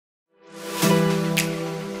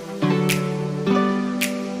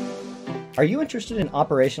Are you interested in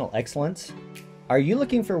operational excellence? Are you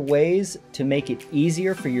looking for ways to make it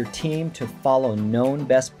easier for your team to follow known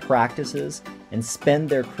best practices and spend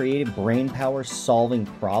their creative brainpower solving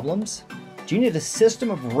problems? Do you need a system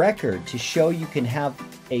of record to show you can have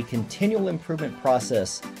a continual improvement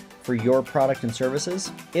process for your product and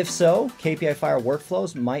services? If so, KPI Fire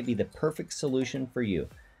workflows might be the perfect solution for you.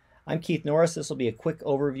 I'm Keith Norris. This will be a quick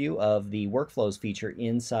overview of the workflows feature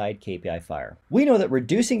inside KPI Fire. We know that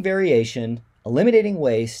reducing variation, eliminating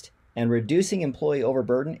waste, and reducing employee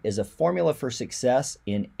overburden is a formula for success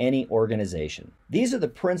in any organization. These are the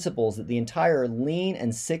principles that the entire Lean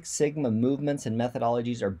and Six Sigma movements and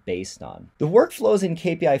methodologies are based on. The workflows in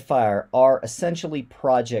KPI Fire are essentially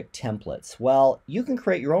project templates. Well, you can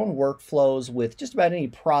create your own workflows with just about any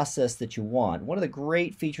process that you want. One of the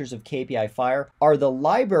great features of KPI Fire are the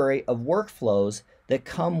library of workflows that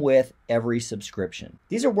come with every subscription.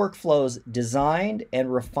 These are workflows designed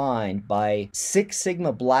and refined by Six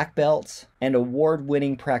Sigma black belts and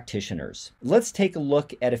award-winning practitioners. Let's take a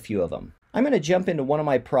look at a few of them. I'm going to jump into one of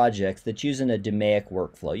my projects that's using a DMAIC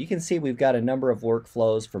workflow. You can see we've got a number of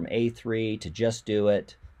workflows from A3 to Just Do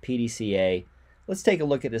It, PDCA. Let's take a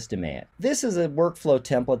look at this DMAIC. This is a workflow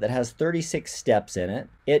template that has 36 steps in it.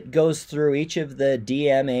 It goes through each of the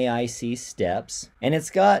DMAIC steps, and it's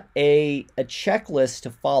got a checklist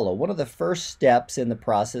to follow. One of the first steps in the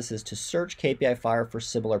process is to search KPI Fire for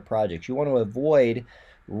similar projects. You want to avoid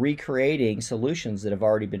recreating solutions that have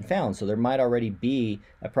already been found. So there might already be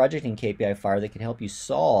a project in KPI Fire that can help you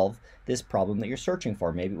solve this problem that you're searching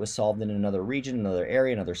for. Maybe it was solved in another region, another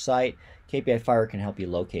area, another site. KPI Fire can help you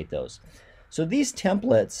locate those. So these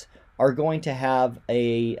templates are going to have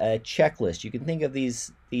a checklist. You can think of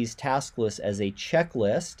these task lists as a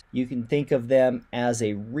checklist. You can think of them as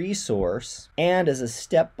a resource and as a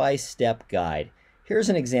step-by-step guide. Here's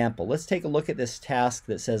an example. Let's take a look at this task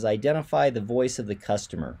that says identify the voice of the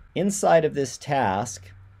customer. Inside of this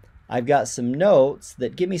task, I've got some notes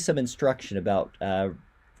that give me some instruction about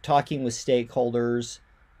talking with stakeholders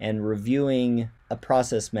and reviewing a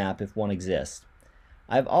process map if one exists.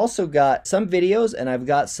 I've also got some videos and I've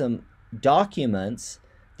got some documents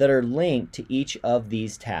that are linked to each of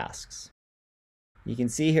these tasks. You can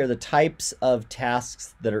see here the types of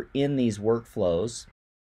tasks that are in these workflows.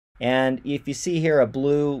 And if you see here a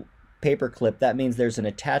blue paperclip, that means there's an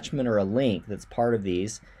attachment or a link that's part of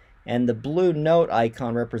these. And the blue note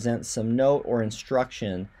icon represents some note or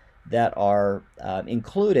instruction that are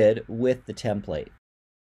included with the template.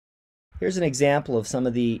 Here's an example of some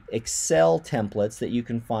of the Excel templates that you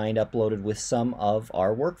can find uploaded with some of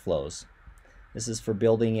our workflows. This is for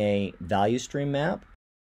building a value stream map.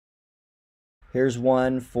 Here's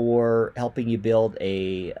one for helping you build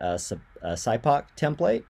a SIPOC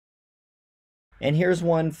template. And here's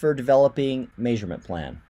one for developing measurement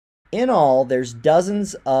plan. In all, there's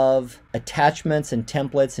dozens of attachments and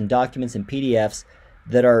templates and documents and PDFs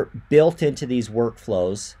that are built into these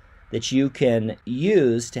workflows that you can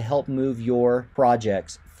use to help move your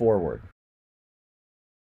projects forward.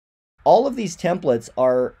 All of these templates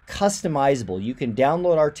are customizable. You can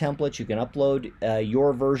download our templates, you can upload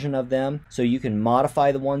your version of them, so you can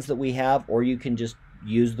modify the ones that we have, or you can just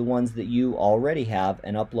use the ones that you already have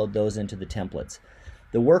and upload those into the templates.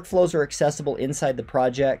 The workflows are accessible inside the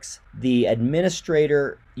projects. The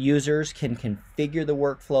administrator users can configure the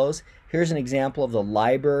workflows. Here's an example of the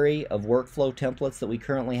library of workflow templates that we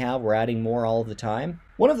currently have. We're adding more all of the time.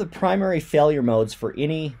 One of the primary failure modes for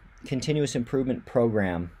any continuous improvement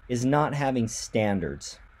program is not having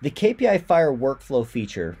standards. The KPI Fire workflow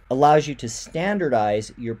feature allows you to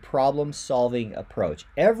standardize your problem-solving approach.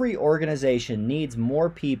 Every organization needs more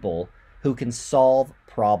people who can solve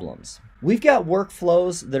problems. We've got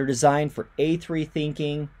workflows that are designed for A3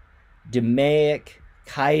 thinking, DMAIC,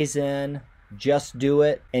 Kaizen, Just Do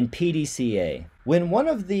It, and PDCA. When one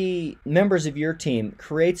of the members of your team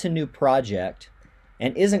creates a new project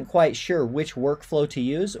and isn't quite sure which workflow to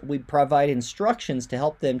use, we provide instructions to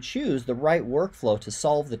help them choose the right workflow to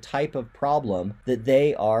solve the type of problem that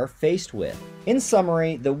they are faced with. In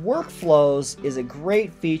summary, the workflows is a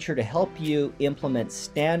great feature to help you implement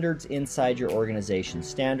standards inside your organization.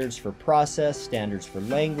 Standards for process, standards for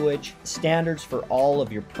language, standards for all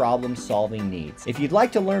of your problem-solving needs. If you'd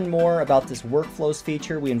like to learn more about this workflows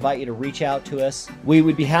feature, we invite you to reach out to us. We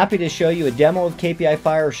would be happy to show you a demo of KPI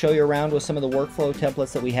Fire or show you around with some of the workflow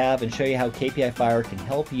templates that we have and show you how KPI Fire can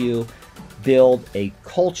help you build a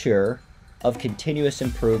culture of continuous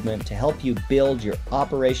improvement, to help you build your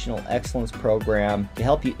operational excellence program, to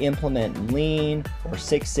help you implement Lean or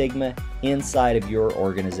Six Sigma inside of your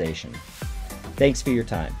organization. Thanks for your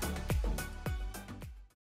time.